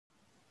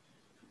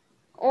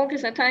Okay,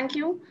 sir. Thank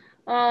you.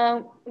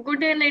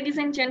 Good day, ladies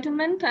and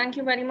gentlemen. Thank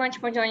you very much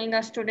for joining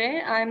us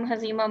today. I'm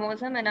Hazima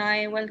Mozam, and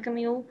I welcome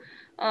you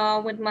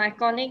with my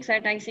colleagues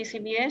at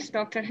ICCBS,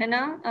 Dr.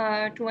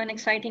 Hina, to an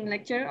exciting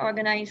lecture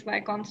organized by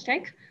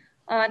Comstech.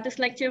 This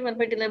lecture will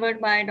be delivered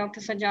by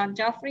Dr. Sajad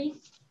Jafari.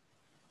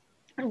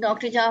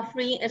 Dr.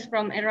 Jafari is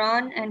from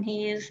Iran, and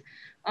he is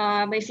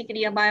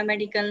basically a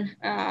biomedical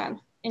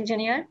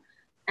engineer.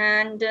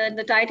 And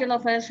the title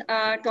of his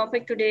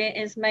topic today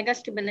is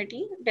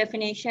Megastability,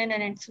 Definition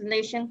and its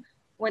relation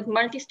with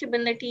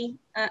multistability,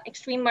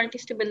 extreme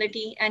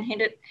multistability, and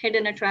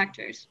hidden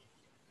attractors.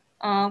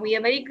 We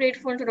are very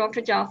grateful to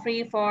Dr.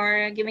 Jafari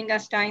for giving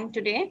us time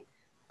today.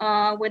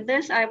 With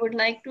this, I would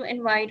like to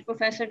invite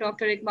Professor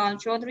Dr.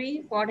 Iqbal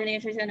Chaudhary,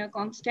 Coordinator General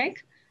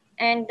Comstech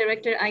and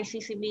Director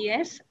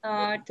ICCBS,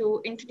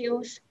 to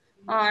introduce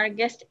our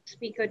guest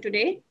speaker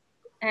today.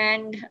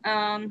 And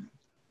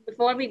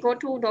before we go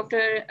to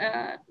Dr.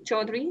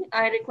 Chaudhary,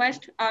 I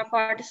request our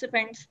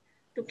participants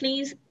to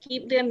please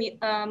keep their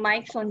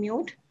mics on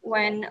mute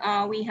when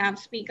we have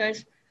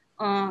speakers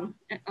on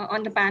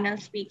the panel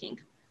speaking.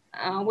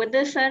 With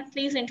this, sir,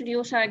 please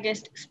introduce our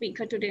guest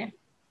speaker today.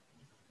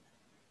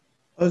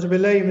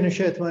 Assalamu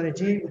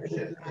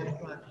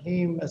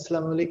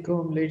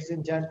alaikum, ladies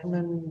and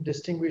gentlemen,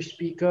 distinguished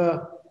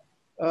speaker.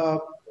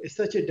 It's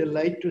such a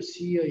delight to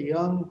see a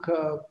young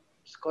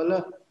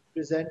scholar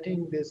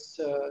presenting this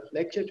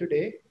lecture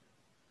today.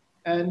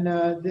 And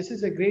this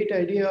is a great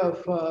idea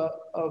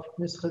of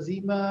Ms.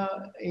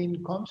 Khazima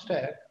in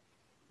Comstech,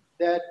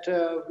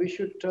 that we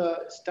should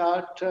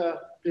start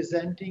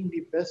presenting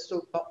the best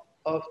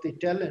of the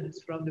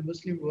talents from the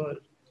Muslim world.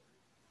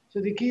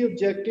 So the key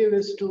objective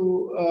is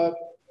to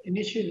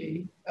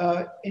initially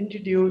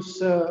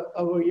introduce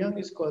our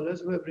young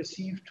scholars who have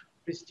received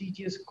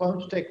prestigious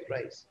Comstech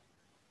Prize.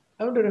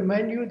 I want to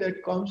remind you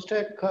that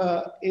Comstech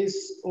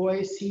is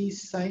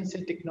OIC's Science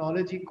and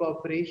Technology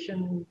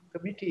Cooperation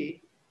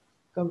Committee,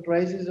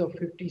 comprises of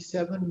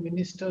 57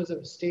 ministers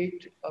of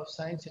state of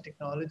science and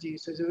technology.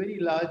 So it's a very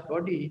large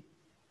body.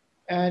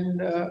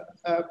 And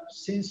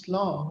since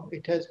long,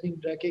 it has been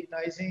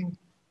recognizing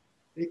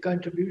the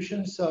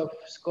contributions of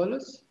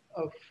scholars,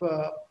 of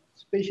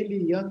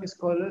especially young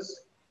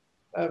scholars,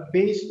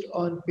 based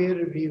on peer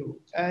review.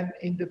 And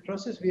in the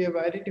process, we have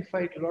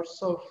identified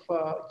lots of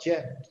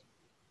gems,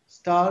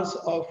 stars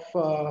of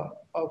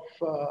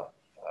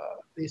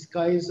the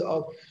skies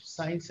of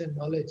science and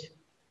knowledge.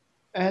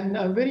 And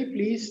I'm very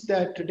pleased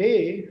that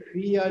today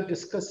we are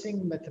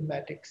discussing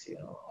mathematics.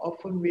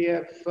 Often we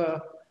have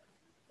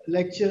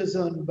lectures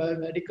on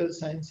biomedical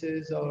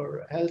sciences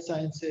or health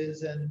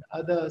sciences and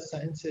other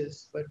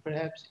sciences, but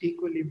perhaps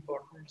equally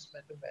important is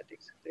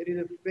mathematics. There is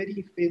a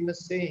very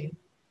famous saying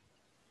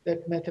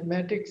that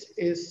mathematics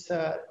is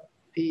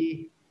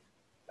the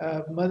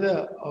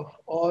mother of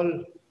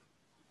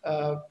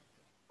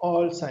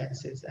all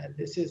sciences, and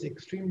this is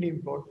extremely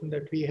important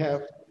that we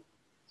have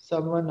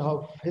someone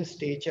of his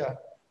stature.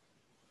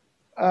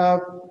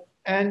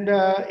 And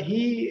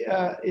he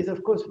is,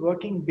 of course,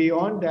 working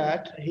beyond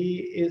that. He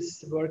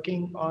is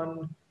working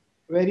on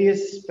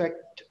various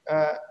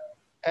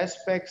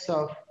aspects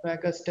of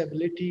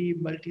megastability,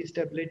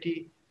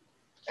 multistability,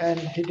 and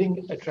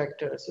hidden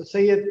attractors. So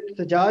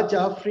Sajad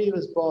Jafari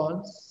was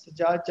born.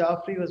 Sajad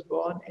Jafari was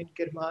born in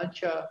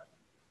Kermanshah,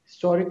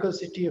 historical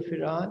city of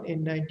Iran,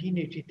 in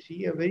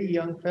 1983, a very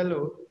young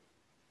fellow.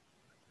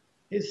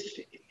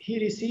 He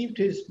received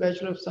his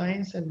Bachelor of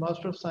Science and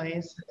Master of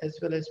Science, as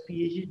well as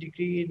PhD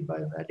degree in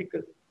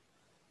biomedical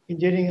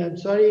engineering. I'm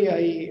sorry,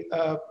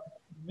 I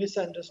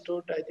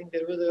misunderstood. I think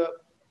there was a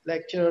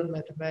lecture on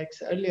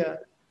mathematics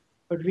earlier,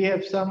 but we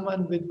have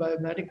someone with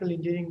biomedical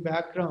engineering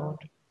background,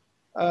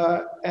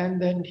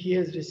 and then he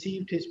has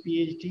received his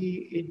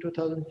PhD in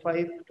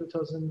 2005,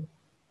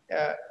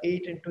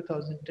 2008, and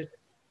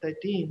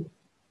 2013.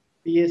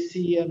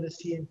 BSc,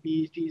 MSc, and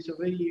PhD. So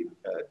very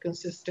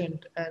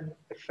consistent and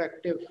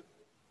effective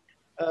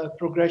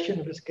progression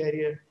of his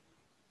career.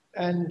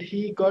 And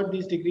he got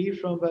this degree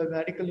from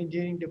Biomedical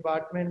Engineering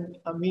Department,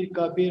 Amir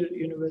Kabir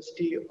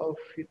University of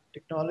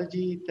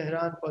Technology,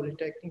 Tehran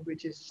Polytechnic,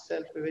 which is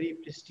itself a very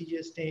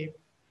prestigious name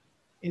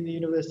in the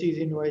university's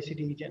NYC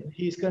region.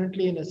 He is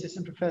currently an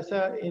assistant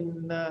professor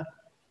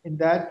in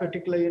that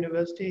particular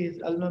university.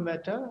 His alma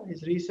mater.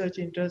 His research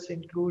interests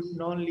include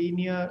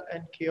nonlinear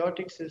and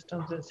chaotic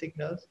systems and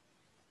signals,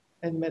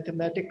 and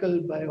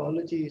mathematical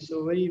biology.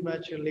 So very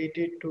much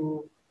related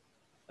to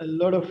a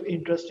lot of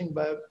interesting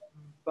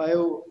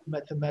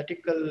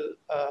biomathematical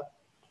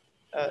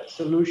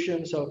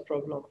solutions of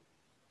problems.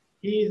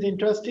 He is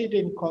interested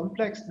in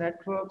complex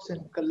networks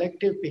and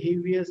collective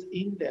behaviors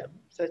in them,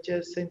 such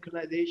as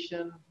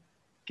synchronization,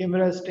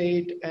 Chimera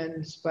state,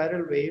 and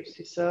spiral waves.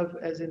 He served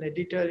as an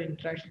editor in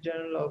International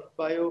Journal of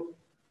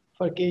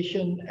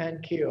Bifurcation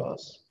and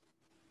Chaos.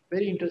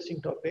 Very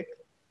interesting topic.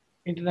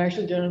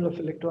 International Journal of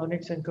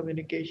Electronics and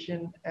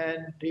Communication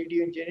and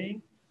Radio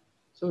Engineering.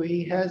 So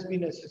he has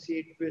been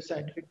associated with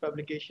scientific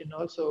publication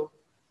also.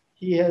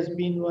 He has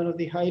been one of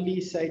the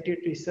highly cited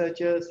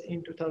researchers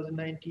in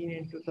 2019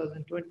 and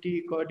 2020,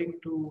 according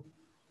to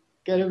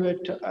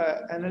Calibrate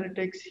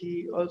Analytics.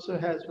 He also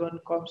has won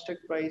Comstech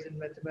Prize in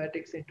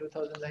Mathematics in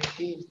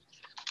 2019.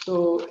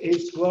 So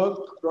his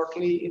work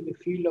broadly in the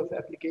field of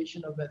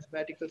application of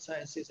mathematical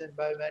sciences and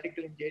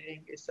biomedical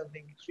engineering is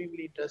something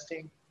extremely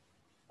interesting.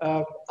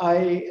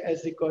 I,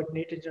 as the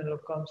Coordinator General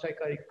of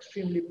Comsec, are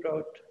extremely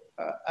proud.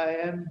 I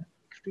am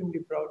extremely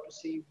proud to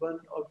see one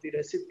of the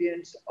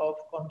recipients of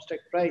Comsec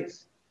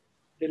Prize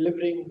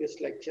delivering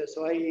this lecture.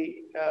 So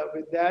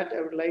with that,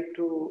 I would like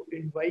to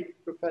invite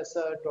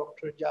Professor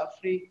Dr.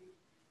 Jafari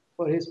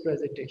for his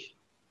presentation.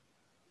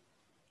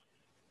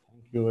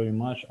 Thank you very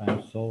much.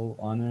 I'm so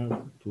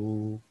honored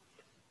to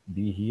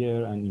be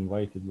here and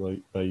invited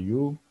by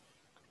you.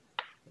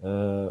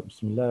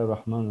 Bismillah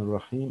ar-Rahman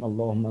ar-Rahim.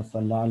 Allahumma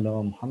salli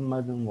ala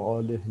Muhammad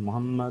wa alihi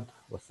Muhammad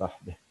wa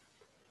sahbih.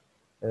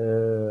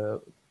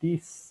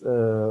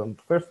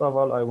 First of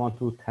all, I want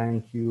to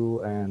thank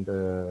you and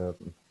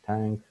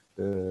thank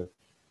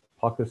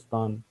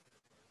Pakistan,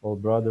 our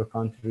brother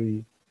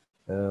country,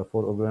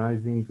 for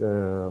organizing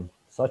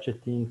such a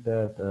thing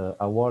that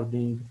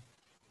awarding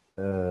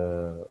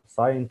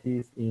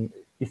scientists in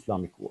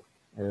Islamic work.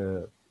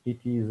 It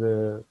is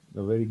a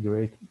very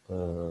great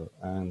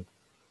and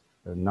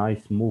a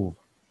nice move,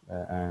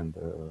 and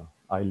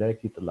I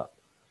like it a lot.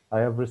 I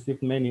have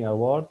received many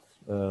awards,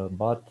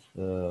 but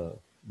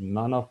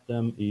none of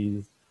them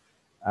is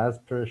as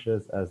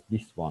precious as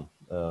this one.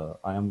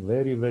 I am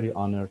very, very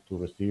honored to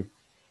receive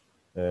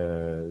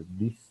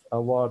this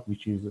award,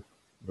 which is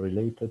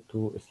related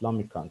to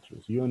Islamic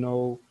countries. You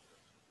know,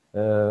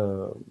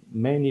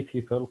 many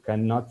people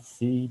cannot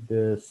see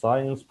the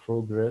science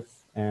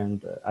progress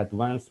and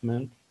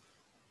advancement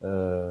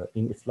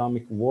in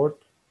Islamic world,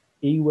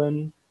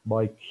 even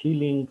by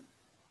killing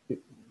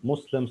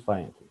Muslim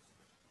scientists.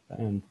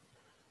 And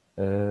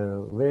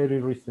very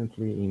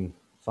recently, in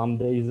some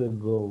days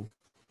ago,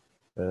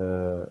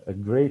 a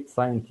great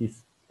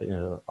scientist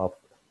of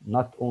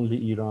not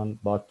only Iran,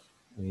 but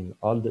in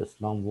all the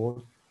Islam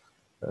world,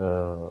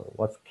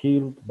 was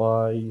killed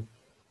by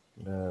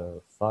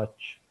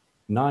such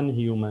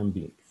non-human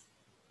beings.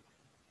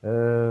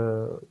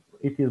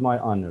 It is my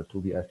honor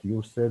to be at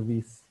your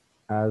service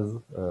as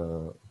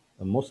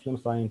a Muslim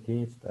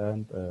scientist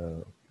and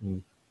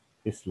in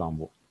Islam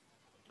world.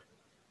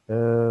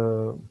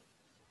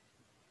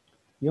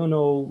 You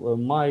know,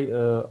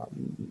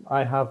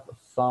 I have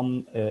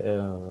some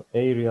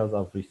areas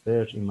of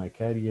research in my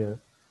career.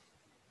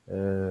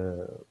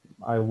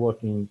 I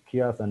work in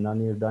chaos and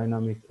nonlinear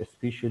dynamics,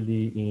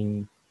 especially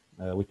in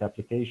with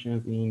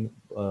applications in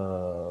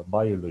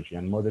biology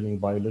and modeling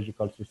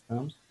biological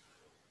systems.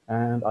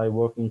 And I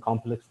work in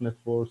complex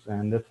networks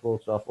and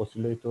networks of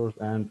oscillators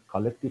and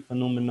collective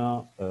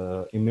phenomena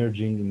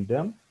emerging in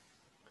them.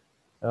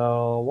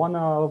 One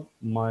of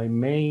my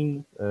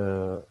main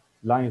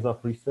lines of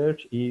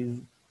research is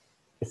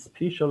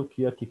spatial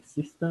chaotic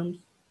systems.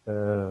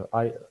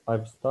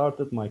 I've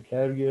started my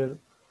career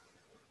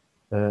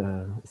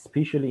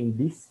especially in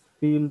this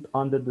field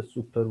under the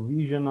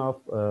supervision of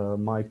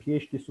my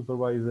PhD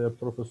supervisor,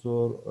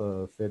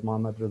 Professor Said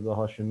Mohammad Reza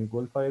Hashemi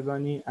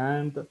Golpayegani,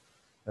 and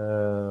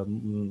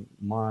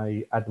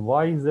my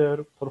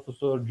advisor,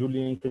 Professor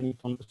Julian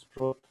Clinton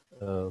Sprott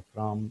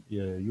from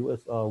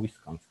USA,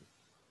 Wisconsin.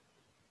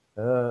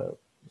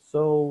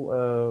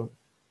 So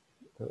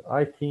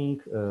I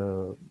think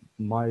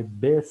my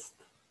best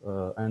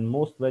and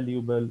most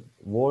valuable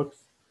works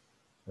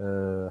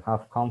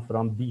have come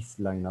from this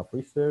line of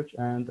research,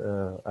 and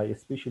I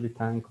especially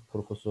thank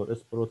Professor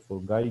Sprott for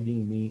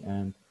guiding me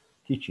and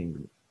teaching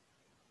me.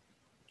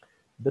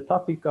 The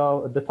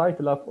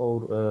title of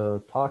our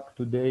talk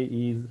today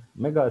is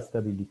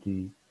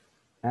Megastability,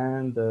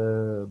 and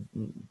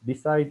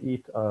beside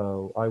it,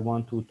 I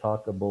want to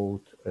talk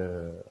about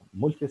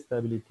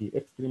multistability,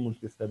 extreme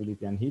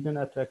multistability, and hidden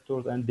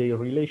attractors and their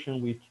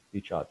relation with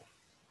each other.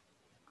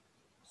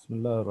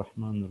 Bismillah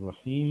ar-Rahman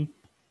ar-Rahim.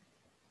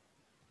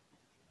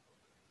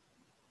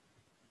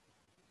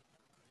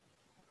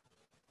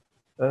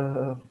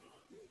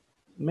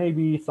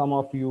 Maybe some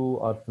of you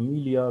are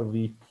familiar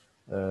with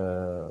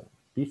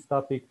this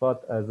topic,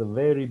 but as a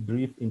very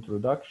brief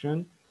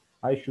introduction,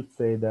 I should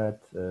say that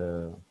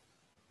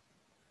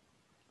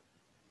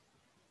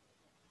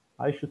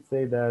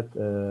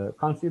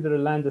consider a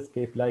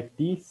landscape like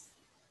this.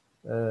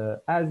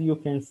 As you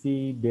can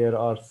see, there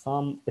are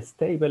some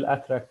stable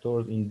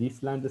attractors in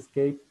this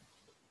landscape.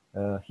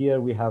 Here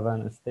we have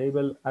an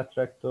stable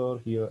attractor,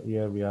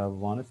 here we have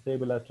one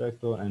stable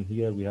attractor, and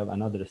here we have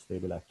another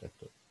stable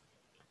attractor.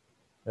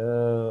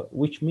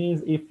 Which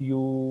means if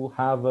you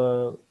have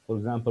a, for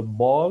example,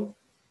 ball,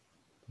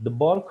 the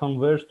ball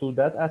converges to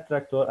that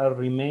attractor and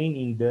remain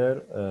in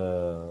there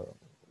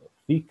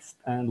fixed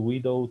and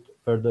without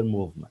further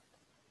movement.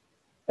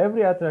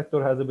 Every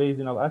attractor has a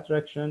basin of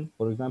attraction.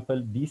 For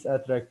example, this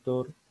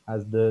attractor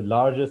has the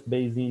largest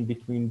basin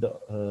between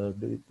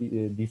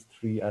these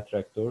three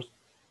attractors.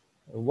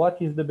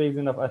 What is the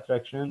basin of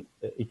attraction?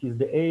 It is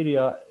the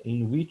area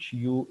in which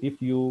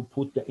if you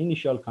put the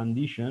initial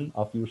condition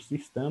of your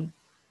system,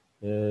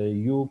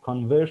 you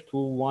converge to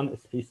one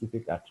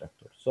specific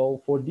attractor.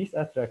 So for this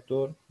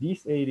attractor,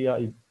 this area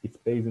is its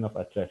basin of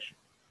attraction.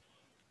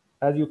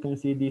 As you can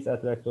see, this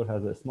attractor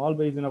has a small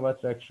basin of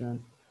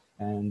attraction,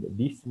 and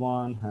this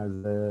one has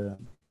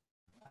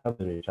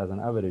an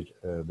average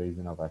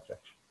basin of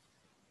attraction.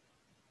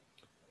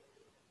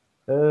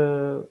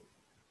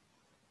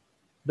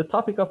 The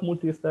topic of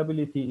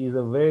multistability is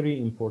a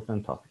very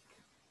important topic.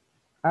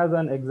 As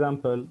an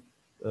example,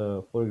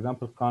 for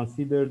example,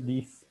 consider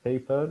this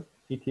paper.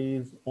 It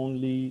is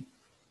only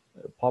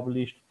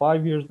published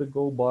 5 years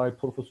ago by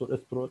Professor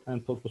Esprot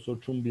and Professor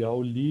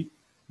Chumbiao Li,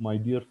 my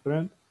dear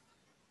friend.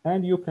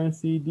 And you can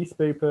see this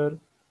paper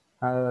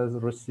has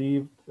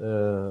received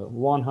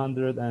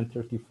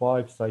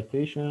 135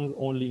 citations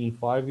only in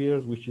 5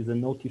 years, which is a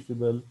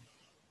noticeable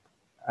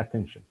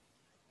attention.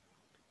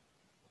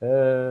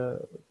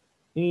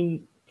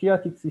 In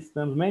chaotic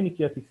systems, many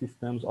chaotic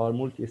systems are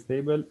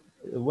multi-stable.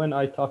 When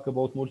I talk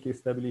about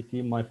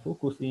multi-stability, my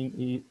focus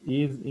is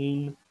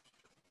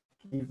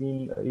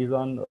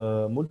on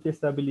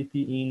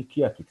multi-stability in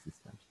chaotic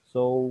systems.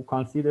 So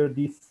consider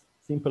this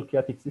simple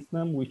chaotic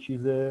system, which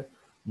is a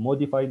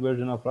modified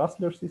version of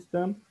Rassler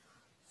system.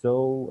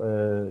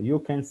 So you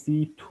can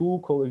see two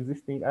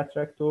coexisting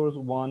attractors,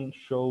 one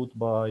showed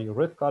by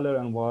red color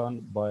and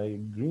one by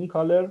green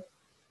color.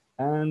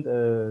 And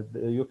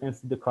you can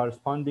see the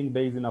corresponding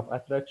basin of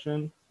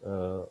attraction,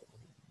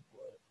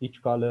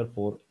 each color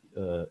for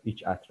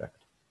each attractor.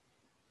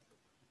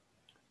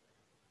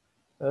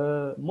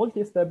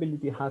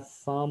 Multistability has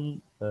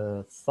some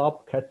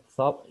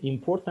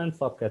important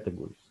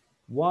subcategories.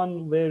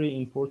 One very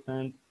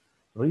important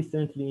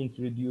recently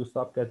introduced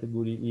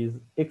subcategory is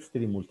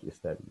extreme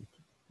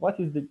multistability. What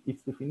is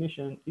its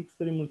definition?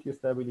 Extreme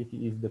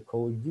multistability is the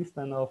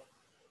coexistence of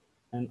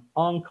an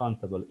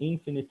uncountable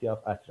infinity of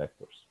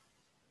attractors.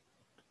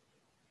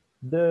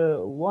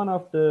 One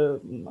of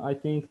the, I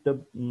think the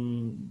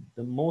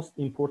most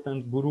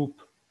important group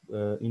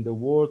in the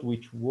world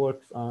which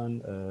works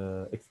on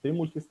extreme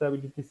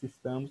multistability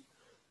systems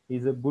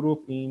is a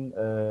group in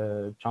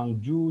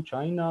Changzhou,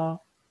 China,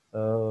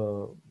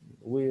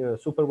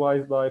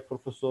 supervised by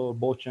Professor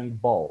Bocheng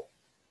Bao.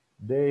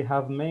 They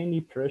have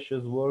many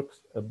precious works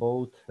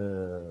about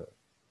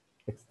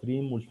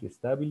extreme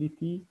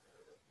multistability.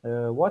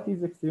 What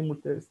is extreme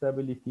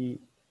multistability?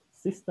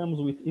 Systems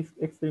with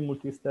extreme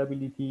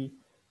multistability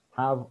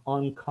have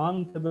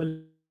uncountable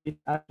infinite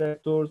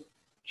attractors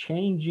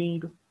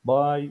changing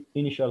by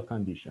initial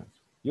conditions.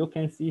 You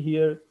can see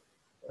here,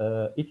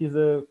 it is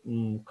a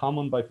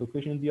common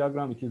bifurcation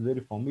diagram. It is very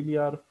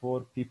familiar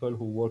for people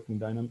who work in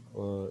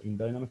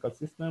dynamical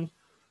systems.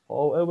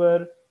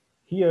 However,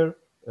 here,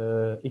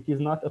 it is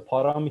not a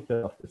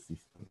parameter of the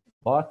system,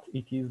 but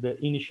it is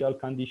the initial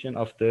condition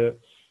of the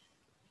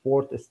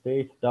fourth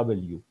state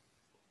W.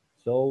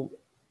 So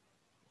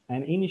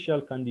an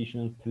initial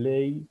condition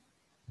play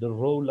the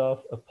role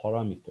of a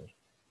parameter.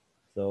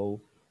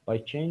 So by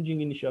changing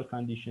initial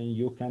condition,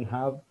 you can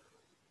have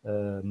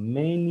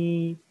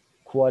many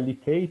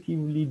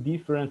qualitatively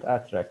different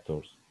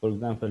attractors. For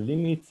example,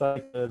 limit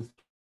cycles,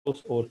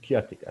 chaos, or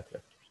chaotic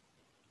attractors.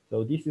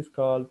 So this is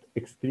called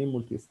extreme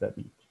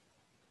multistability.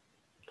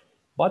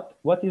 But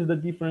what is the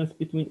difference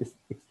between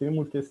extreme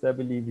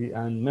multistability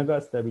and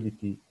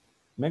megastability?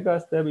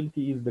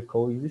 Megastability is the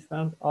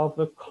coexistence of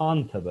a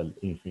countable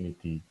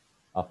infinity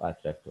of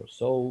attractors.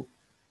 So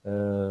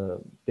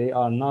they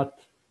are not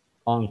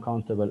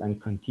uncountable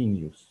and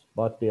continuous,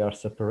 but they are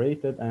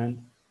separated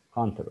and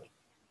countable.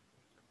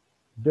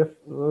 The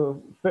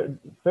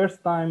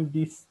first time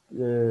this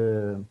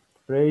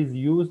phrase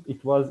used,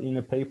 it was in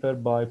a paper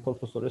by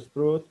Professor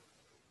Esprot,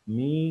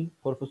 me,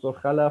 Professor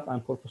Khalaf,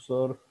 and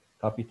Professor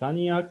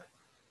Kapitaniak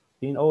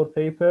in our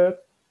paper.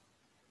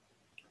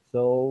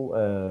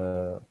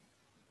 So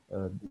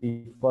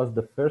it was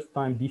the first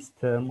time this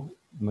term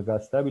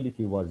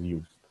megastability was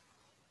used.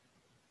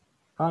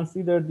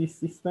 Consider this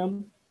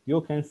system.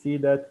 You can see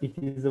that it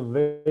is a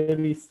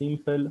very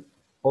simple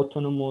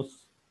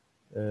autonomous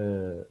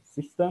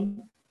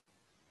system.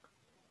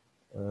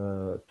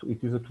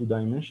 It is a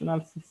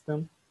two-dimensional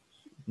system.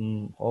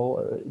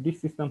 This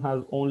system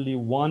has only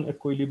one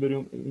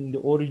equilibrium in the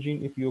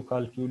origin. If you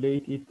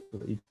calculate it,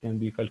 it can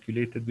be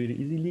calculated very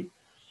easily.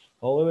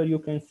 However, you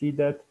can see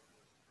that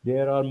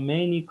there are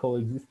many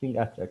coexisting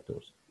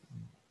attractors.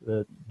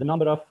 The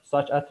number of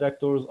such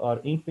attractors are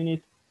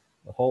infinite.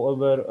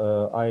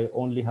 However, I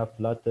only have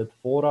plotted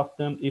 4 of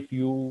them. If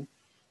you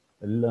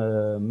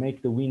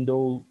make the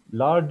window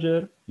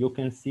larger, you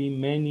can see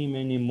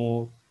many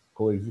more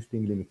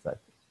coexisting limit cycles.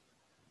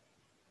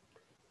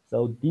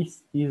 So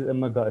this is a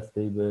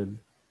megastable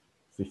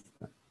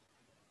system.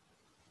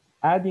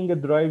 Adding a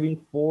driving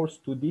force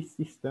to this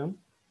system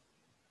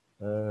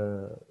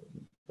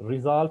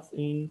results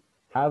in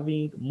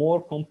having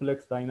more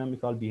complex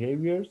dynamical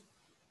behaviors.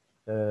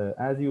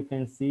 As you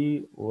can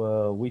see,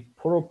 with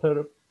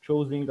proper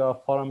choosing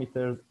of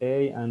parameters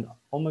A and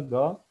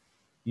omega,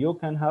 you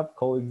can have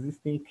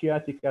coexisting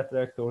chaotic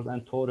attractors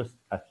and torus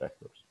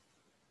attractors.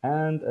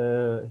 And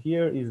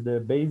here is the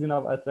basin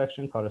of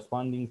attraction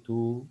corresponding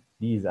to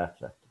these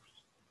attractors.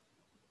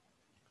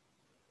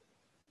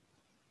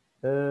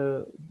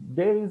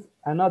 There is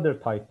another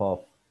type of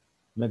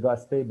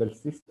megastable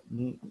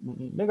system.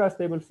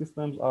 Megastable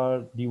systems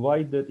are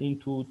divided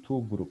into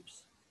two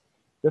groups.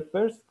 The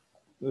first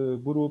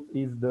group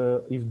is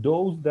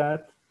those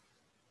that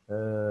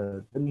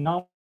the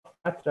number of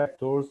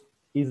attractors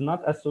is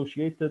not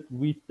associated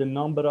with the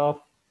number of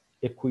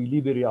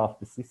equilibria of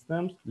the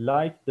systems,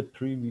 like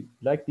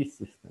this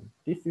system.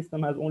 This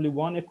system has only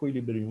one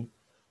equilibrium,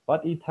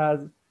 but it has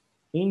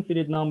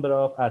infinite number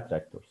of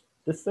attractors.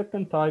 The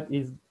second type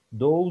is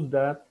those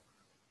that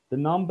the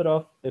number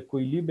of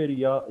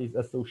equilibria is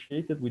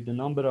associated with the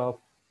number of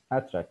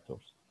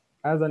attractors.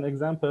 As an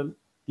example,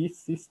 this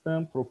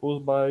system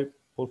proposed by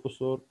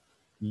Professor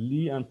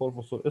Lee and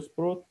Professor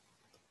Esprot,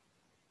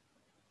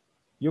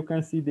 you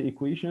can see the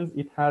equations.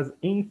 It has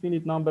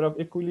infinite number of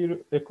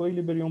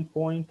equilibrium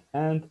point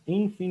and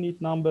infinite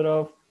number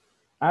of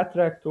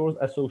attractors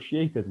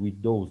associated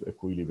with those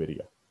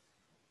equilibria.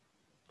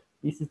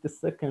 This is the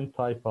second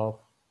type of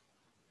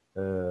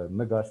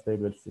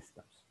megastable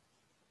systems.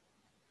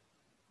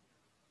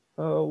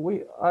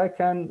 I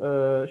can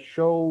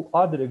show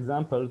other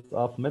examples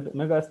of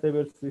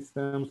megastable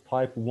systems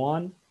type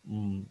 1.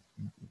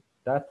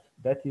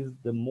 That is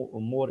the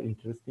more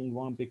interesting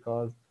one,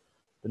 because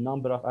the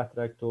number of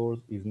attractors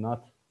is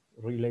not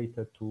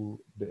related to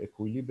the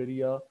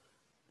equilibria.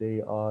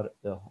 They are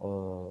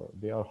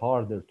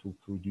harder to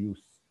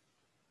produce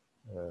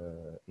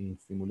in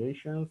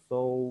simulation.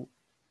 So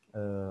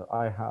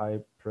I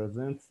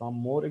present some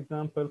more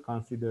example.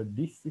 Consider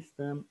this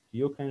system.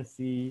 You can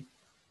see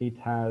it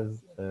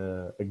has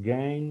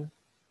again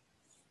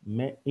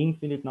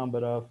infinite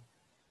number of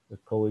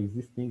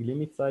coexisting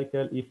limit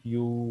cycle. If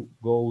you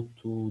go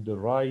to the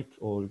right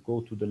or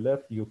go to the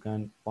left, you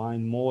can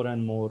find more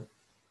and more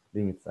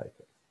limit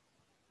cycles.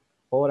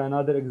 Or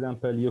another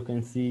example, you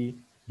can see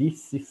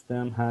this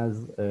system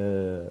has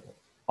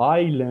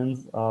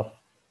islands of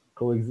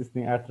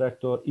coexisting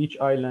attractor. Each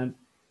island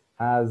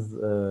has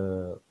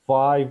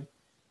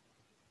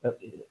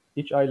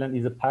each island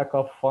is a pack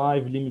of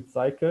 5 limit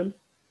cycles,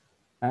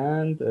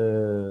 and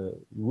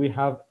we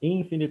have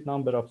infinite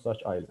number of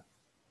such islands.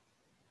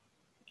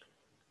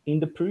 In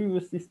the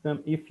previous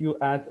system, if you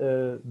add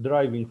a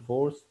driving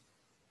force,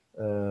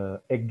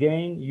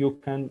 again, you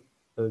can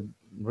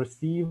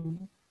receive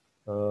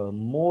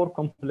more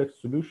complex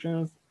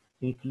solutions,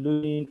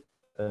 including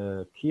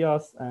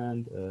chaos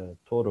and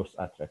torus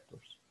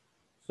attractors.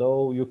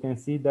 So you can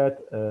see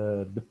that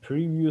the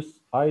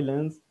previous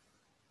islands,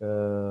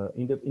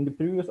 in the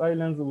previous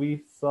islands,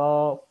 we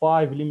saw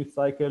 5 limit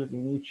cycles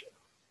in each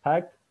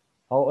pack.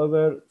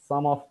 However,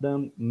 some of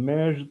them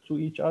merged to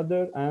each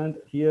other, and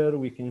here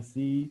we can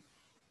see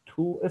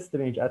 2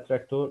 strange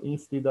attractors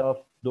instead of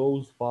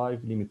those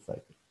 5 limit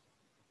cycles.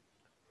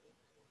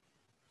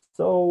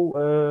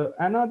 So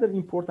another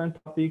important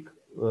topic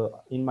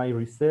in my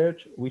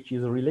research, which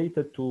is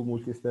related to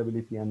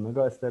multistability and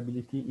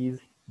megastability, is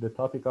the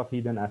topic of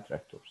hidden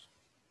attractors.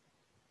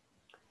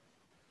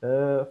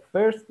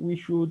 First, we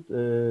should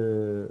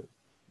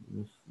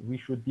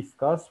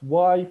discuss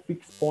why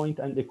fixed point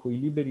and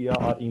equilibria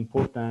are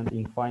important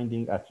in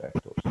finding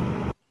attractors.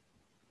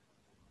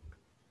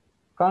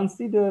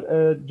 Consider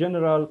a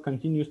general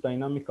continuous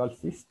dynamical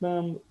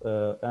system,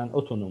 an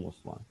autonomous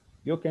one.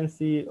 You can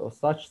see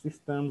such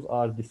systems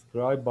are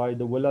described by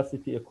the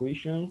velocity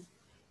equations.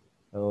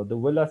 The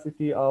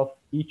velocity of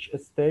each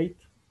state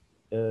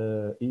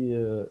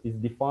is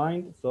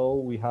defined, so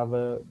we have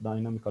a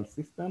dynamical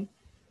system.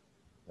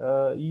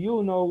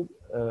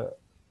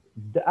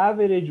 The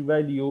average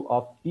value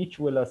of each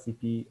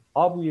velocity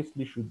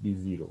obviously should be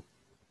 0,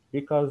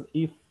 because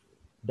if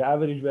the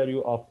average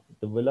value of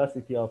the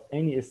velocity of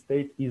any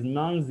state is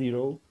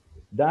non-zero,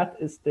 that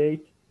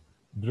state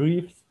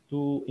drifts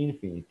to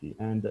infinity,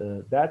 and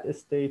that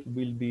state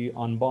will be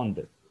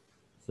unbounded.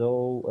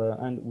 So,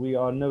 and we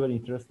are never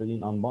interested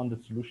in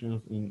unbounded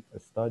solutions in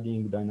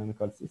studying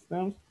dynamical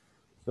systems.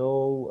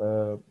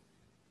 So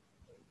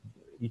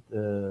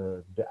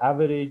the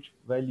average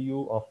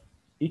value of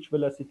each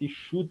velocity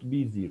should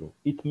be 0.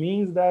 It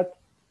means that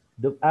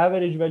the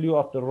average value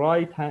of the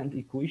right-hand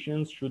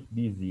equations should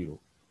be 0.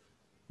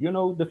 You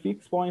know, the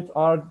fixed points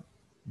are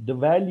the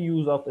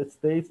values of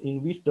states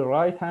in which the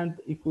right-hand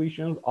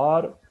equations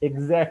are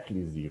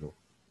exactly 0.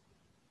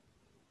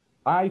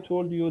 I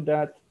told you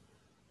that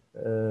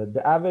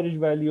the average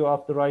value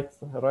of the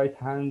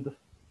right-hand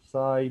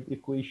side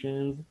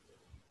equations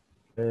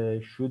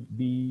should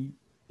be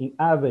in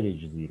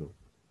average 0.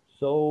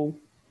 So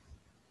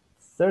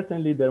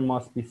certainly there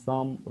must be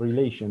some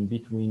relation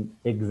between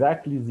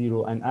exactly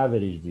 0 and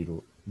average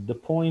 0. The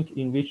point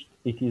in which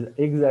it is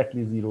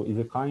exactly 0 is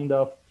a kind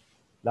of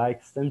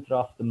like center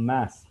of the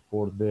mass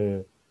for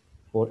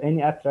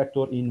any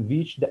attractor in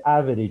which the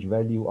average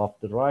value of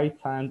the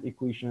right-hand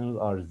equations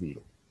are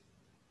 0.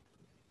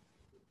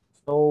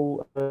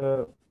 So,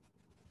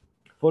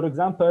 for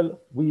example,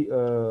 we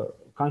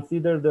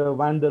consider the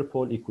van der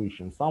Pol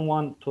equation.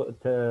 Someone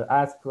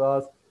asked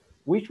us,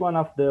 which one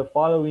of the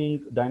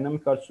following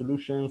dynamical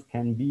solutions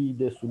can be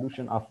the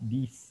solution of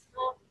this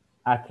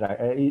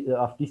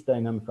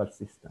dynamical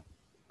system?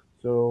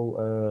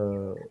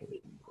 So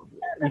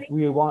if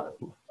we want,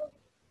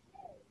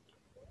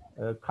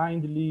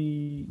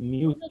 kindly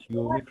mute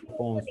your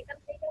microphones.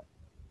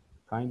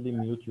 Kindly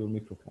mute your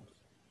microphones.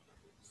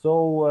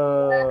 So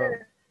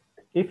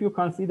if you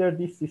consider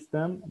this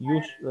system,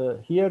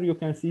 here you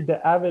can see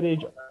the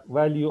average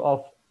value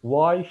of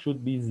y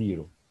should be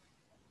 0.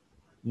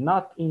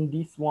 Not in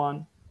this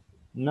one,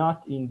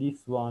 not in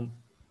this one,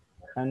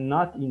 and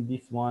not in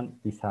this one,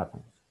 this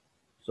happens.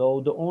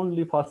 So the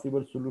only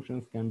possible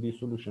solutions can be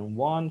solution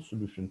 1,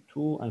 solution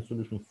 2, and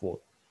solution 4.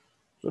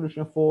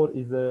 Solution 4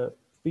 is a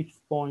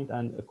fixed point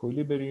and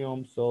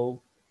equilibrium.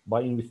 So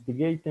by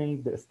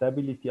investigating the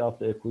stability of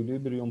the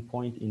equilibrium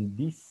point in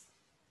this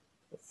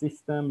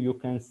system, you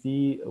can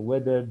see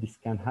whether this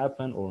can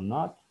happen or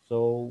not.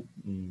 So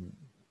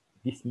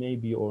this may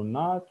be or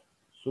not.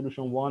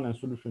 Solution 1 and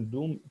solution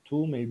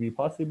 2 may be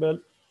possible.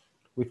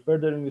 With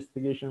further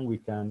investigation, we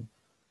can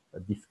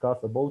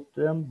discuss about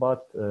them,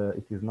 but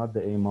it is not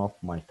the aim of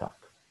my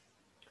talk.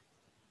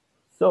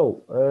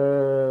 So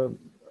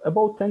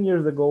about 10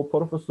 years ago,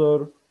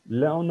 Professor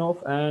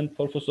Leonov and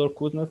Professor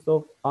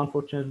Kuznetsov,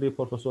 unfortunately,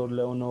 Professor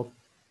Leonov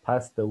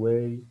passed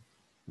away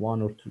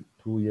 1 or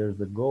 2 years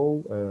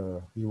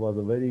ago. He was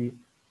a very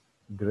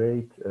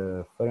great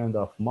friend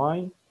of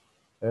mine.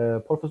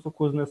 Professor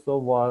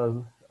Kuznetsov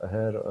was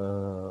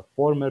her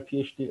former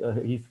PhD,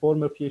 his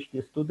former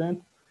PhD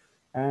student,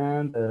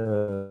 and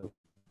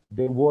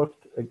they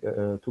worked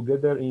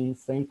together in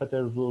St.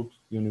 Petersburg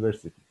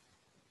University.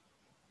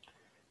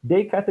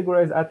 They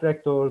categorize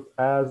attractors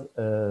as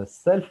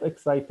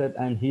self-excited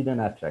and hidden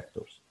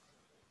attractors.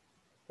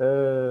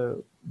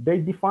 They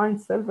define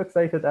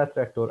self-excited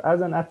attractor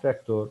as an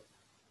attractor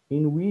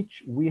in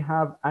which we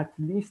have at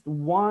least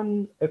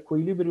one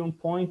equilibrium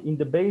point in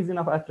the basin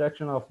of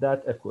attraction of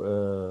that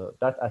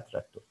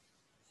attractor.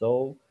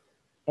 So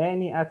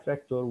any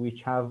attractor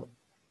which have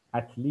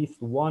at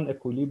least one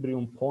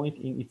equilibrium point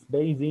in its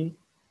basin,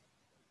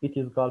 it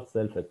is called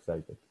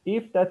self-excited.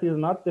 If that is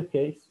not the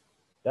case,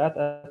 that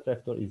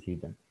attractor is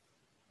hidden.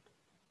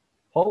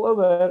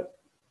 However,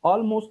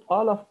 almost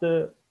all of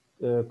the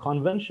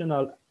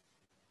conventional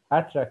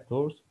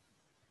attractors,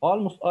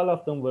 almost all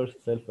of them were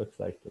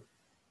self-excited.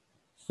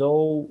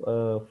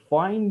 So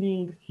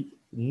finding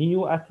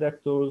new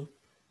attractors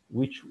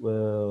which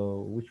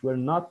were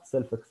not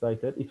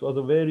self-excited, it was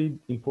a very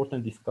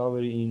important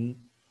discovery in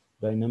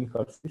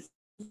dynamical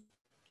systems.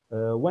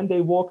 When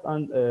they worked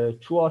on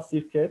Chua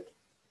circuit,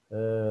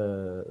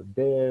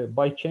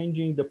 by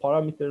changing the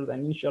parameters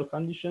and initial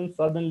conditions,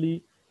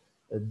 suddenly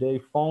they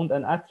found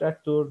an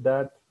attractor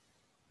that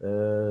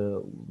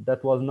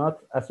was not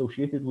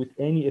associated with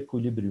any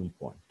equilibrium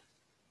point.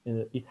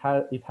 It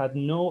had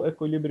no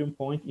equilibrium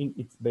point in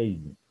its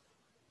basin.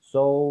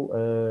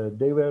 So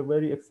they were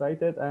very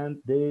excited,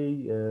 and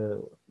they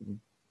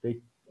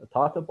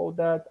thought about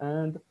that,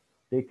 and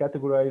they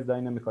categorized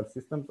dynamical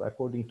systems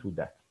according to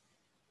that.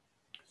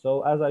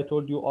 So as I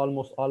told you,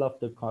 almost all of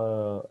the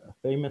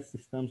famous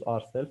systems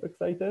are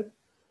self-excited,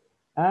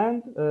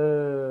 and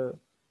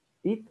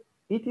it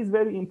is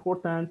very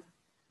important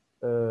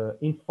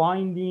in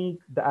finding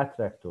the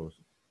attractors.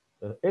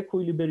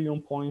 Equilibrium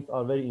points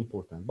are very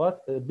important,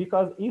 but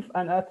because if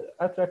an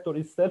attractor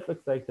is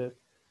self-excited,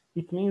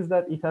 it means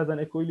that it has an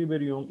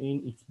equilibrium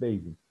in its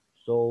basin.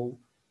 So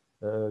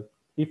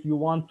if you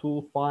want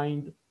to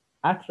find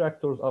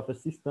attractors of a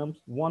system,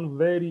 one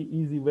very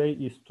easy way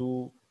is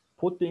to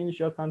put the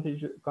initial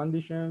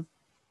conditions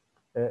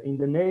in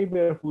the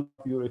neighborhood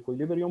of your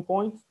equilibrium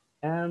points,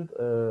 and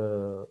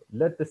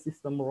let the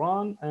system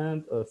run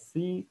and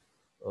see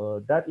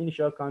that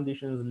initial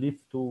conditions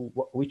leads to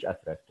which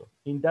attractor.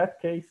 In that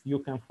case, you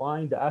can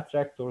find the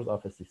attractors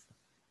of a system.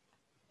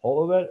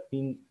 However,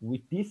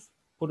 with this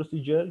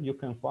procedure, you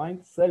can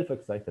find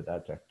self-excited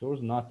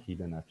attractors, not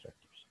hidden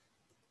attractors.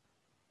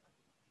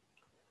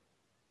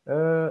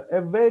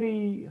 A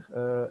very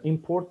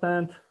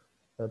important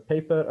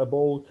paper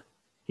about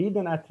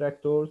hidden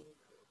attractors,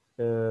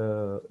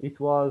 it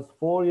was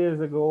 4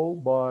 years ago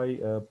by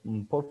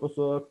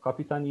Professor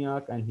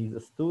Kapitaniak and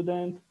his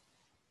student,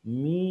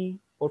 me,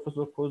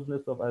 Professor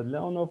Kuznetsov as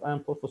Leonov,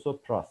 and Professor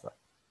Prasa.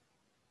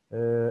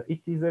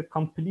 It is a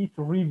complete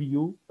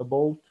review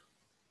about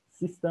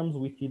systems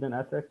with hidden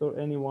attractor.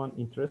 Anyone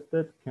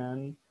interested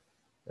can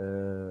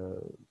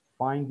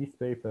find this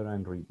paper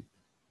and read it.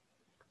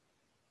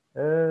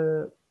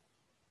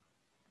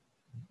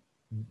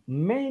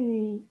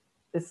 Many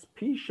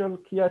special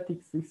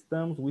chaotic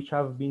systems which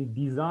have been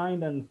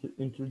designed and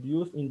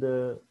introduced in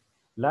the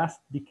last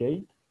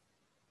decade,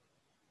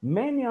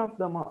 many of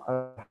them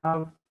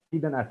have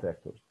hidden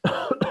attractors.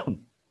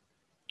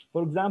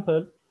 For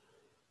example,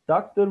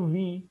 Dr.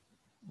 V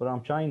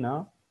from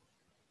China,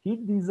 he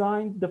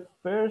designed the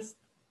first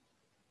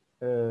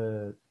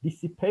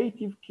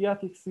dissipative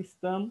chaotic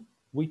system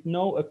with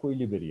no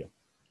equilibrium.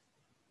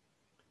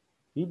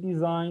 He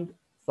designed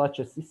such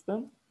a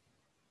system,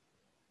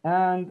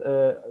 And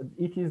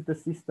it is the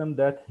system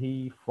that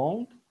he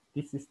found.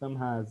 This system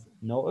has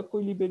no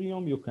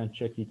equilibrium. You can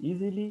check it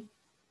easily.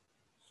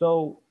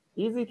 So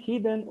is it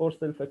hidden or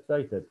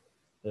self-excited?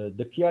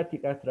 The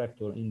chaotic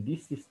attractor in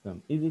this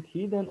system, is it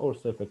hidden or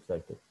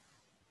self-excited?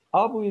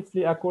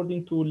 Obviously,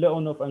 according to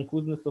Leonov and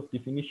Kuznetsov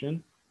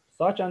definition,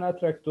 such an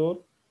attractor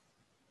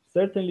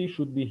certainly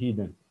should be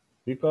hidden,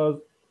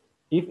 because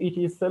if it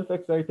is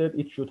self-excited,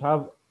 it should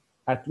have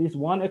at least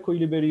one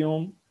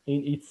equilibrium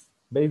in its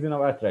basin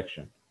of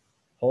attraction.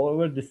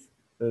 However,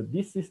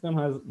 this system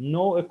has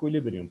no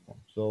equilibrium point,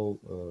 so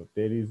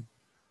there is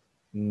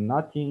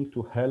nothing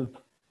to help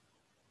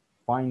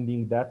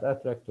finding that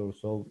attractor.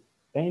 So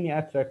any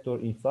attractor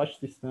in such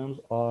systems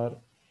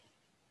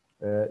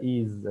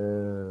is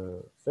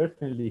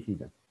certainly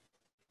hidden.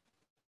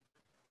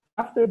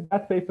 After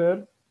that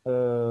paper,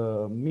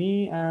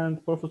 me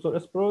and Professor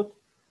Esprot,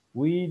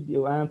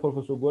 and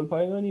Professor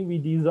Golpayani, we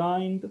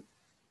designed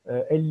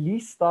a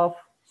list of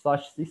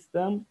such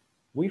systems.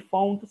 We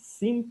found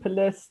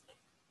simplest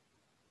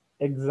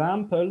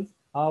examples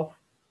of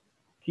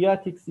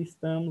chaotic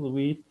systems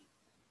with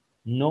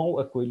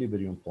no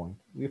equilibrium point.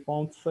 We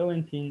found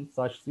 17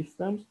 such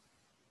systems,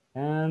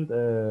 and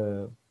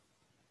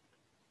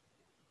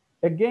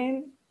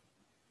again,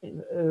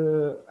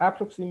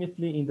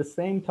 approximately in the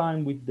same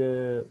time with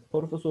the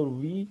Professor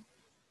V,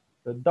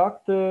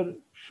 Dr.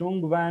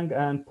 Shung Wang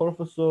and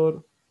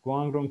Professor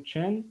Guangrong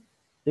Chen,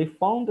 they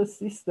found a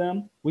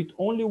system with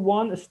only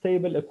one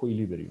stable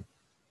equilibrium.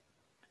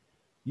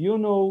 You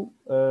know,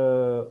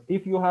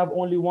 if you have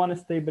only one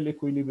stable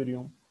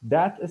equilibrium,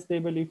 that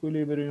stable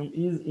equilibrium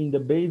is in the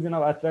basin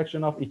of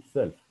attraction of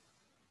itself,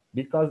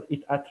 because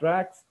it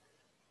attracts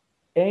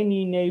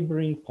any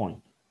neighboring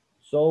point.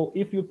 So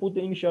if you put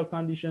the initial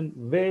condition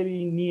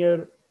very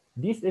near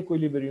this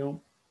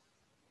equilibrium,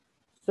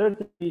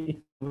 certainly it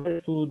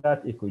converts to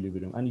that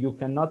equilibrium, and you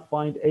cannot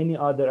find any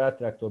other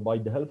attractor by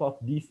the help of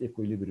this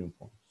equilibrium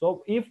point.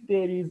 So if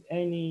there is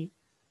any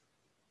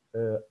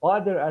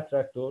other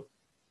attractor,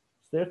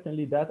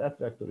 certainly that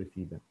attractor is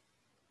hidden.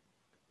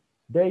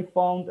 They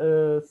found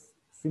a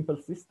simple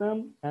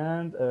system,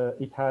 and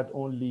it had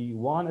only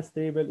one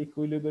stable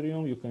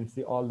equilibrium. You can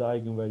see all the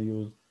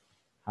eigenvalues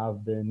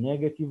have the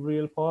negative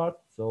real part,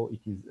 so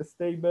it is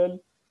stable.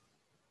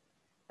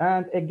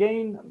 And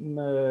again,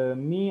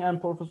 me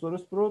and Professor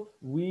Sprott,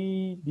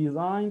 we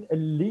designed a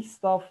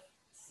list of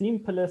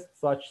simplest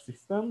such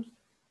systems,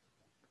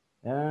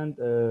 and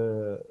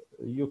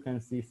you can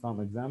see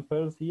some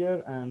examples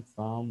here and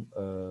some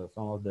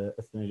of the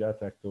strange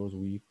attractors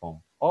we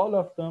found. All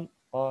of them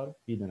are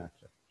hidden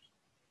attractors.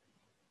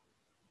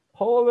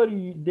 However,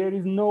 there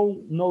is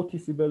no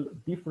noticeable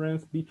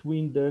difference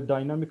between the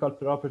dynamical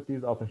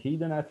properties of a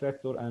hidden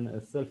attractor and a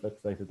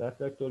self-excited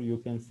attractor. You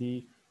can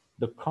see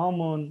the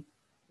common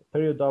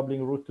period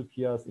doubling root to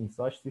chaos in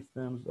such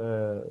systems.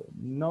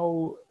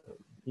 No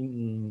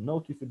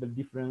noticeable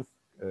difference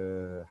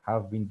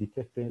have been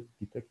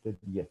detected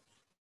yet.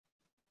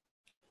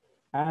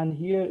 And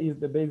here is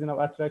the basin of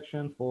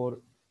attraction for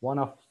one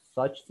of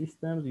such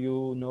systems.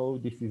 You know,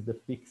 this is the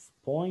fixed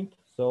point.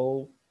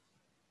 So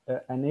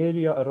an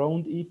area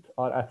around it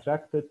are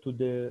attracted to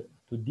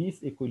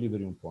this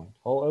equilibrium point.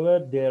 However,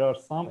 there are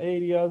some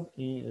areas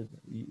in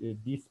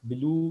this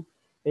blue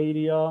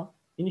area,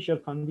 initial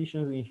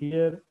conditions in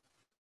here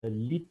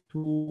lead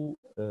to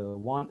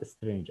one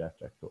strange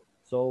attractor.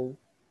 So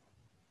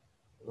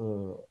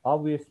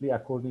obviously,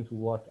 according to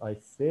what I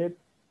said,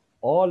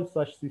 all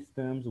such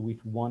systems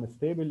with one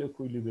stable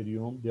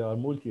equilibrium, they are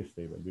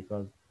multi-stable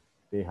because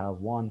they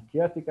have one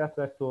chaotic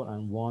attractor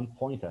and one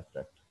point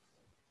attractor.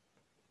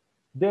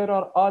 There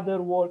are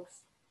other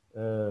works.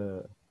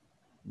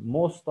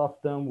 Most of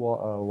them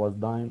was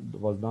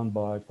done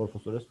by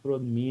Professor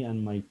Esprod, me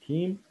and my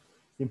team.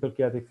 Simple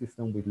chaotic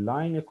system with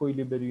line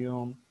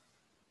equilibrium,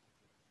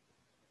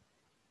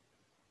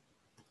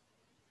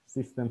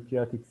 simple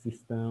chaotic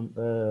systems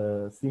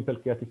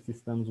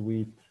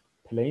with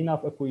plane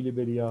of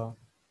equilibria,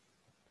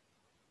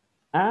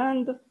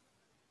 and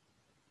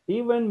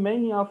even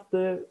many of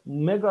the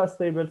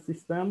megastable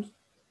systems,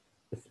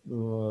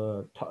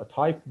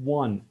 type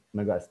 1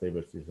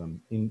 megastable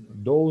system, in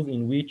those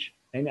in which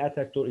any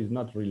attractor is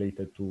not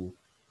related to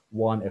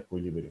one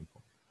equilibrium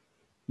point.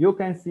 You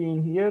can see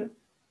in here,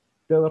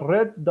 the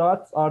red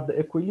dots are the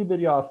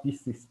equilibria of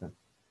this system.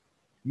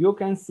 You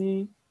can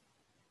see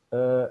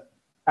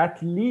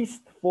at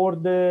least for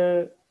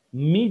the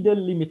middle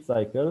limit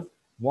cycles,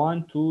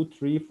 1, 2,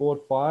 3, 4,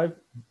 5,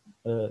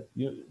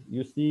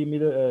 you see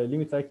middle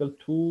limit cycle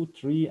 2,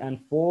 3, and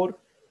 4,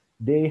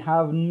 they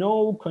have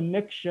no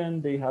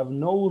connection, they have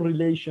no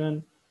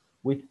relation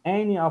with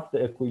any of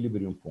the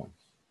equilibrium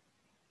points.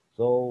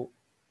 So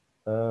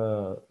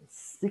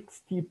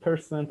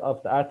 60%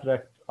 of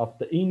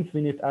the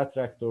infinite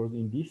attractors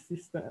in this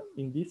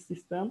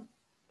system,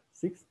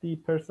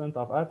 60%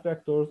 of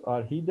attractors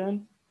are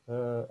hidden,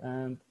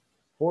 and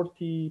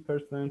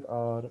 40%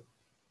 are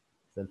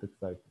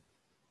self-excited.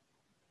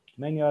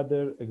 Many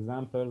other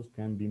examples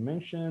can be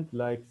mentioned,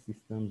 like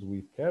systems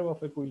with curve of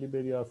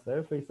equilibria,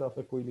 surface of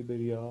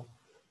equilibria,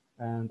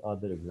 and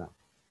other examples.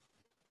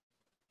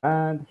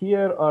 And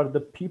here are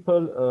the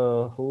people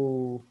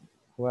who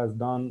has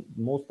done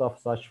most of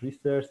such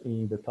research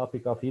in the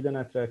topic of hidden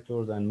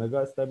attractors and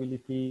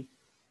megastability.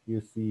 You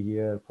see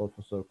here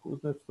Professor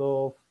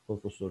Kuznetsov,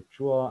 Professor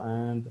Chua,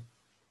 and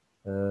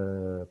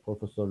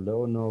Professor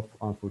Leonov.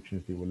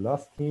 Unfortunately, we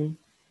lost him.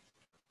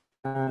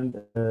 And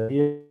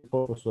here is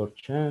Professor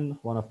Chen,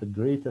 one of the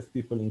greatest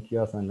people in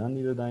chaos and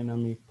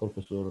non-aerodynamic,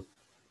 Professor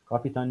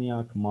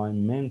Kapitaniak, my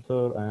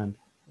mentor and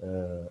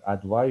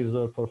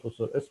advisor,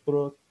 Professor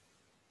Esprot,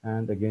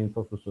 and again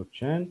Professor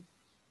Chen.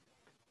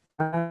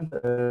 And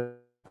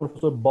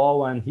Professor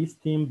Bao and his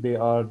team, they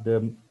are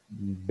the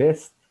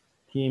best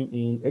team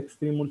in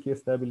extreme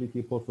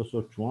multi-stability,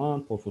 Professor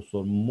Chuan,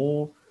 Professor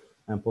Mo,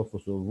 and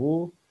Professor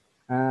Wu.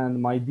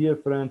 And my dear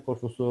friend,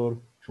 Professor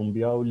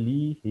Chumbiao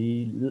Li,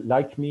 he,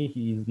 like me,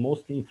 he is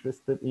mostly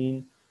interested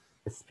in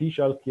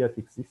special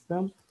chaotic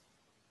systems.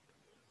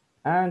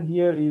 And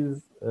here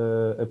is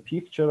a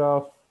picture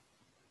of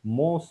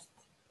most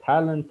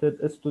talented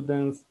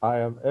students I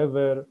have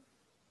ever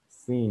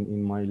seen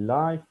in my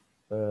life,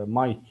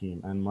 my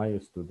team and my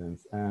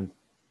students. And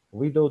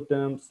without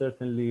them,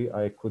 certainly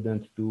I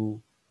couldn't do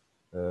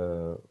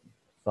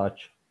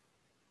such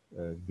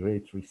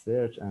great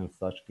research and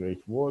such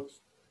great works.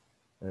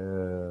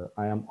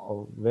 I am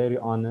very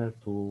honored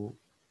to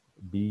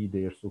be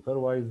their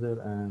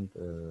supervisor, and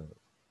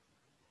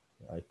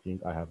I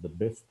think I have the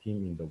best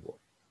team in the world.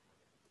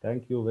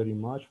 Thank you very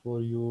much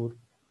for your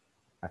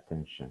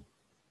attention.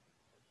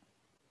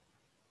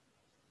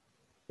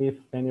 If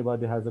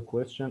anybody has a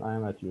question, I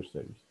am at your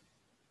service.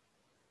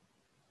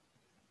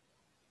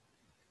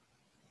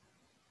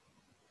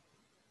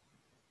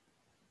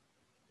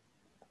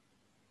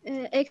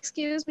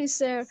 Excuse me,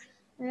 sir.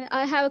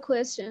 I have a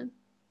question.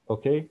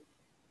 Okay.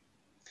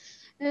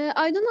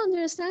 I don't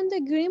understand the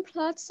green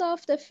plots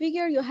of the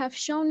figure you have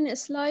shown in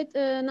slide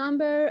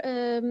number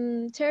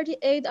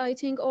 38, I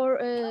think, or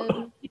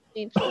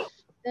 15.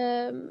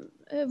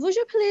 Would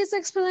you please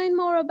explain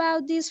more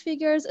about these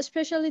figures,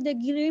 especially the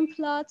green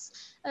plots?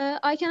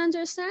 I can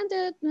understand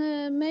that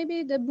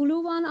maybe the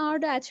blue one are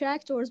the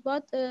attractors,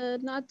 but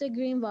not the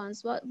green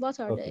ones. What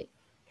are Okay. they?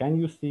 Can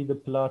you see the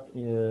plot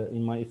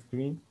in my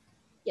screen?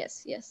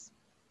 Yes, yes.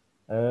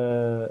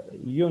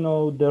 You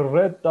know, the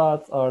red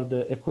dots are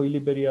the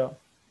equilibria.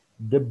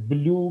 The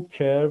blue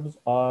curves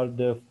are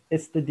the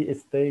steady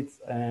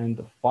states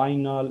and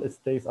final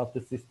states of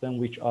the system,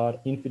 which are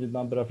infinite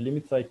number of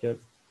limit cycles.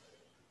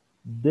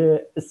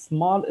 The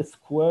small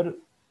square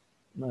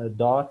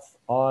dots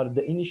are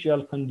the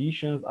initial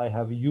conditions I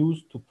have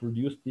used to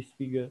produce this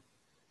figure.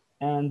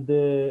 And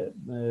the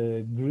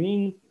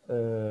green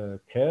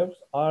curves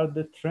are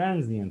the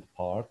transient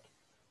part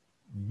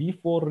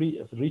before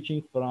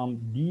reaching from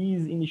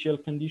these initial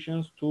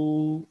conditions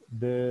to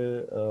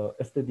the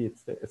steady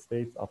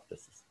states of the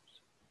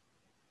systems.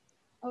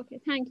 Okay,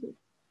 thank you.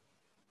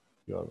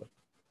 You are welcome.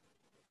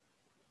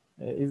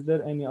 Is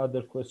there any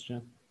other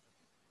question?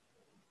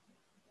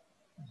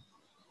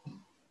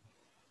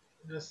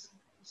 Yes,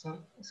 sir,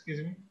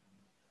 excuse me.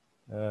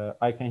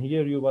 I can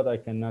hear you, but I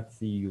cannot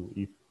see you.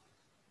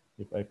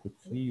 If I could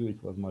see you,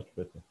 it was much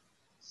better.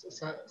 So,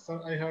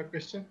 sir, I have a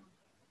question.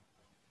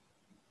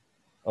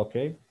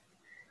 Okay.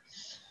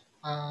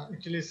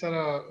 Actually, sir,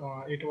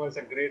 it was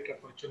a great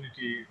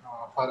opportunity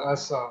for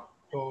us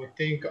to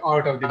think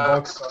out of the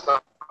box.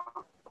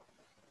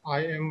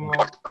 I'm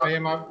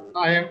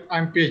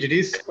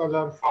PhD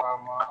scholar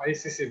from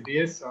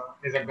ICCBS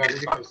as a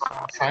biological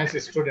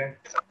science student.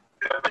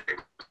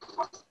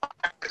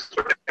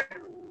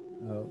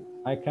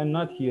 I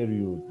cannot hear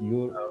you.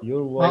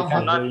 Your voice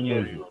is very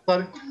noisy.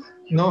 Sorry,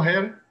 no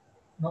hair.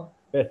 No.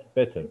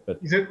 Better.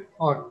 Is it?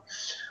 Or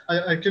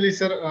actually,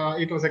 sir,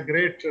 it was a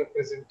great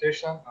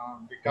presentation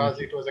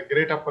because it was a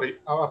great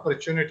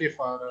opportunity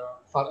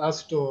for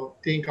us to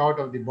think out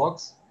of the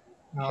box.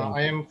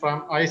 I am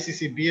from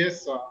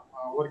ICCBS,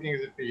 working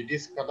as a PhD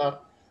scholar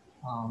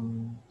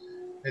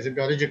as a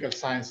biological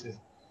sciences.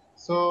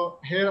 So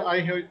here I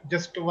have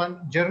just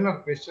one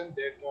general question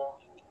that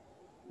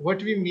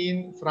what we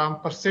mean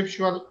from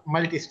perceptual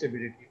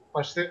multistability.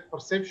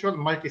 Perceptual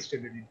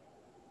multistability.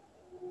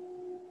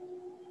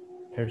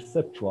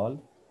 Perceptual?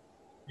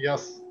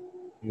 Yes.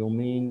 You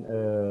mean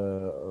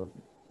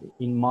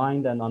in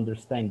mind and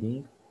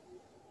understanding?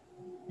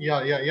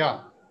 Yeah.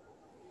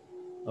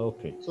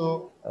 Okay.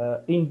 So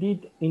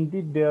indeed,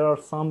 there are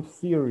some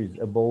theories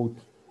about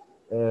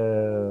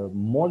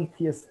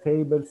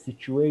multi-stable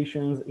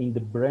situations in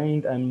the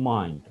brain and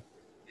mind.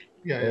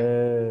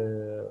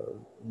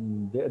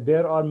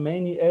 There are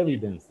many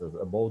evidences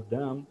about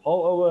them.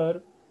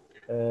 However,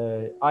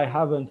 I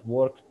haven't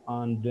worked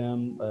on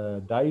them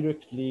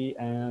directly,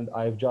 and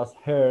I've just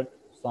heard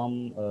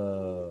some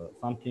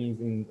things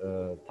in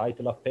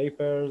title of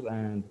papers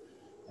and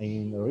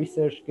in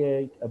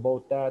ResearchGate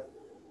about that.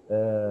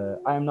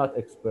 I am not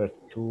expert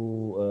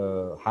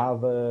to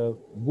have a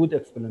good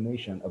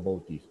explanation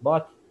about this,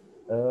 but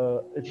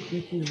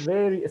it is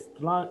very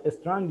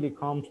strongly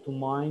comes to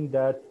mind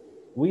that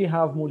we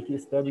have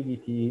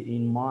multistability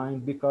in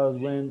mind because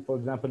when, for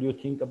example, you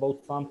think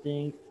about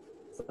something,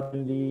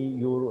 suddenly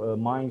your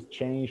mind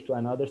change to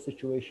another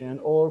situation,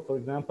 or for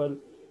example,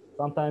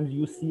 sometimes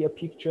you see a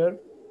picture.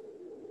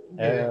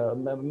 Yeah.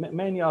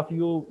 Many of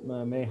you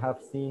may have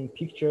seen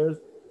pictures.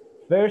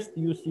 First,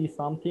 you see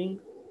something,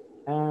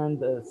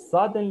 and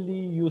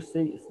suddenly you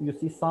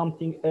see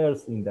something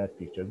else in that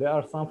picture. There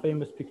are some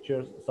famous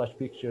pictures, such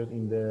pictures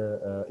in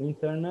the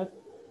internet.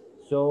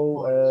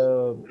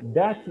 So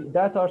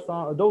that are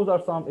some, those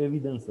are some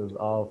evidences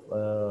of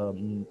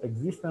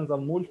existence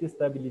of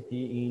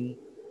multistability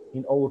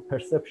in our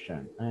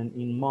perception and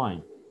in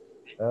mind.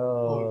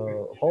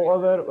 Okay.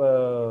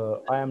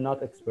 However, I am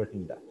not expert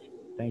in that.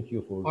 Thank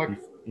you for Okay.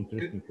 this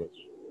interesting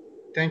question.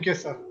 Thank you,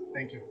 sir.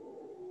 Thank you.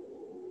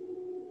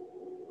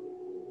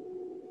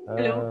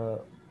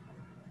 Hello.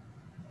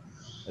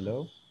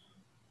 Hello.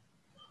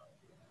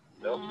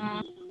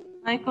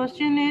 My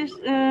question is,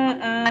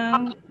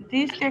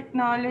 this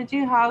technology,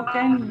 how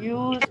can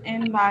use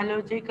in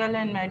biological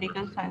and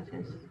medical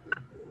sciences?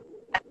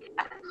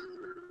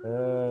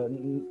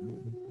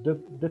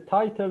 The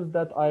titles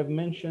that I've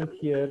mentioned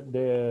here,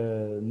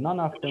 none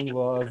of them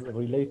was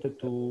related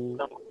to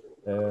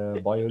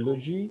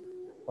biology.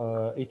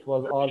 It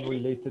was all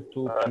related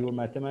to pure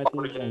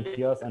mathematics and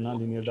chaos and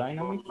nonlinear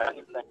dynamics.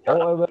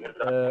 However,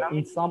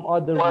 in some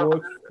other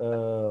works,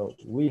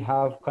 we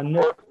have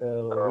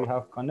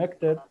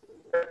connected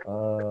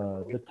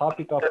the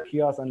topic of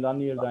chaos and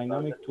linear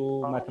dynamics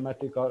to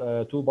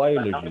mathematical to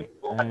biology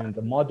and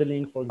the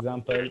modeling, for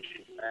example,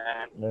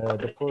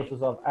 the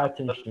process of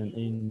attention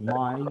in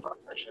mind,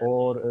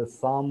 or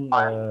some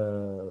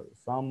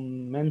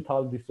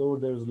mental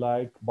disorders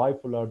like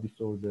bipolar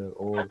disorder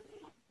or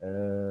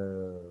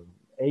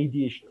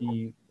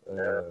ADHD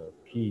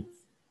kids,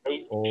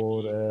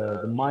 or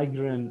the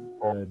migraine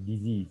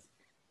disease.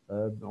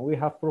 We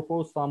have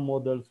proposed some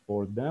models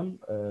for them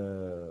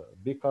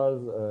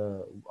because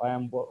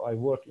I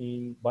work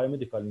in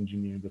biomedical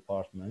engineering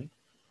department.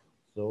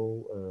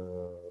 So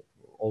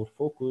our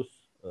focus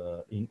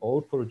in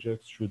all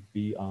projects should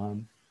be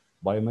on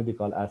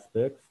biomedical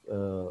aspects.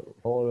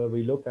 However,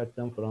 we look at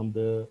them from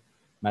the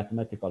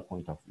mathematical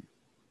point of view.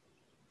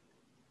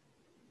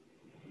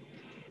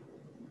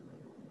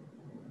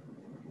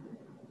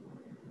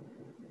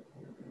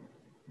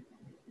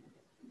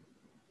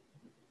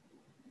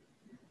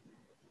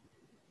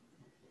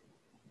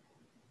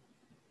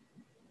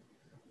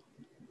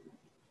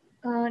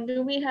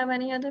 Do we have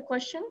any other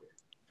question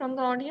from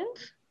the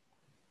audience?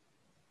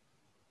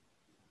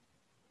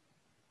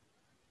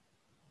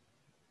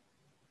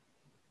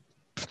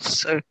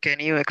 Sir, can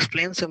you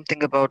explain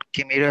something about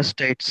chimera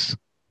states?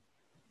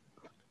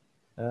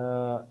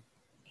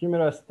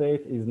 Chimera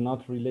state is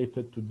not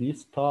related to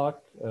this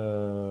talk,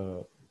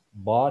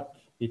 but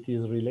it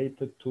is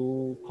related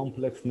to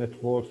complex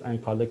networks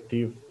and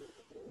collective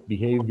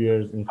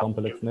behaviors in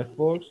complex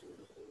networks.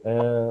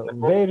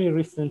 Very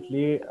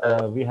recently,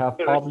 we have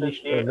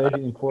published a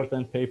very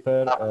important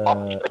paper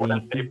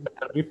in physics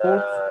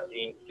reports.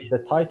 The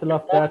title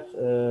of that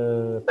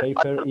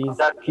paper is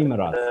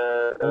Chimeras.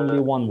 Only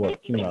one word,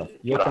 Chimeras.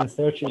 You can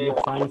search it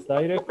with Science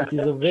Direct. It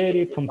is a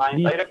very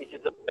complete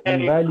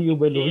and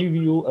valuable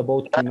review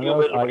about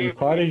chimeras. I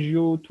encourage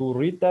you to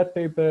read that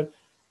paper.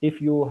 If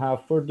you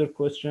have further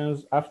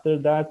questions after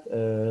that,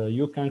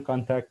 you can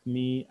contact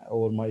me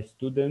or my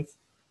students.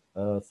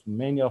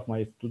 Many of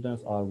my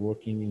students are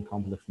working in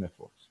complex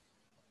networks.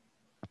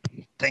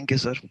 Thank you,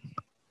 sir.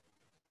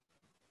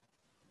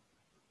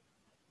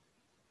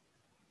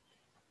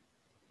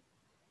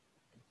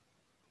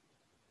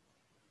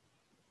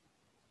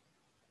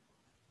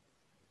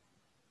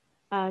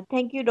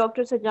 Thank you,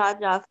 Dr.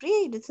 Sajad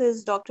Jafari. This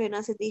is Dr. Hina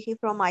Siddiqui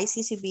from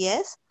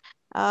ICCBS.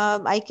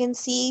 I can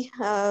see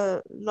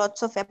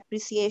lots of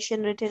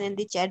appreciation written in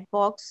the chat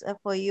box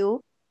for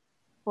you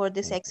for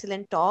this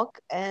excellent talk.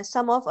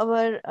 Some of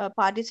our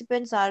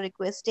participants are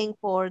requesting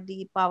for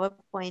the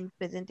PowerPoint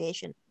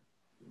presentation.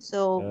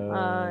 So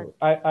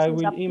I this is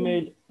will up to you.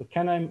 email.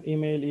 Can I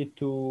email it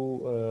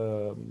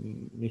to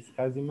Ms.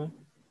 Kazima?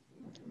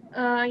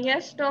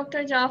 Yes,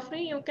 Dr.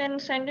 Jafari, you can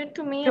send it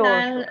to me and Sure,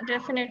 I'll sure.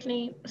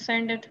 definitely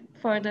send it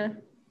further.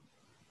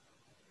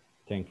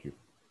 Thank you.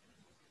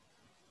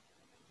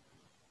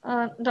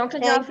 Dr.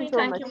 Thank you Jafari, so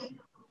thank much. you.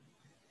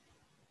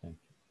 Thank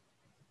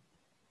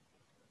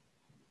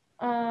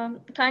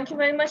Thank you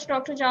very much,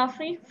 Dr.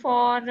 Jafari,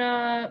 for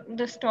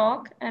this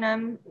talk. And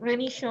I'm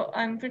pretty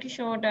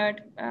sure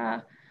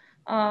that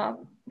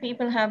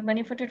people have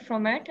benefited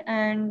from it.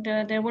 And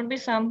there would be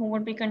some who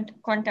would be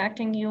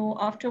contacting you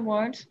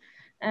afterwards.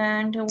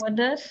 And with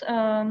this,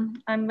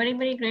 I'm very,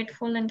 very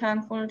grateful and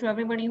thankful to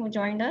everybody who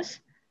joined us.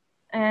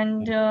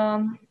 And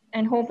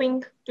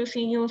hoping to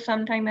see you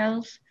sometime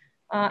else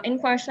in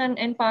person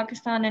in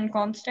Pakistan and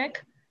Comstech.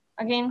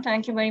 Again,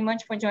 thank you very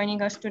much for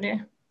joining us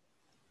today.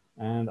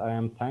 And I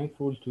am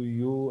thankful to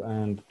you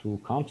and to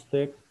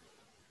Comstech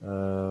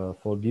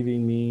for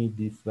giving me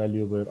this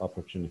valuable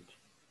opportunity.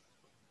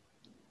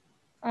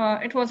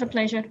 It was a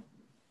pleasure.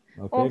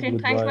 Okay,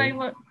 Thanks goodbye. very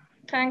much.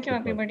 Thank you,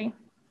 Goodbye. everybody.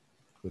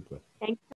 Goodbye. Thank you.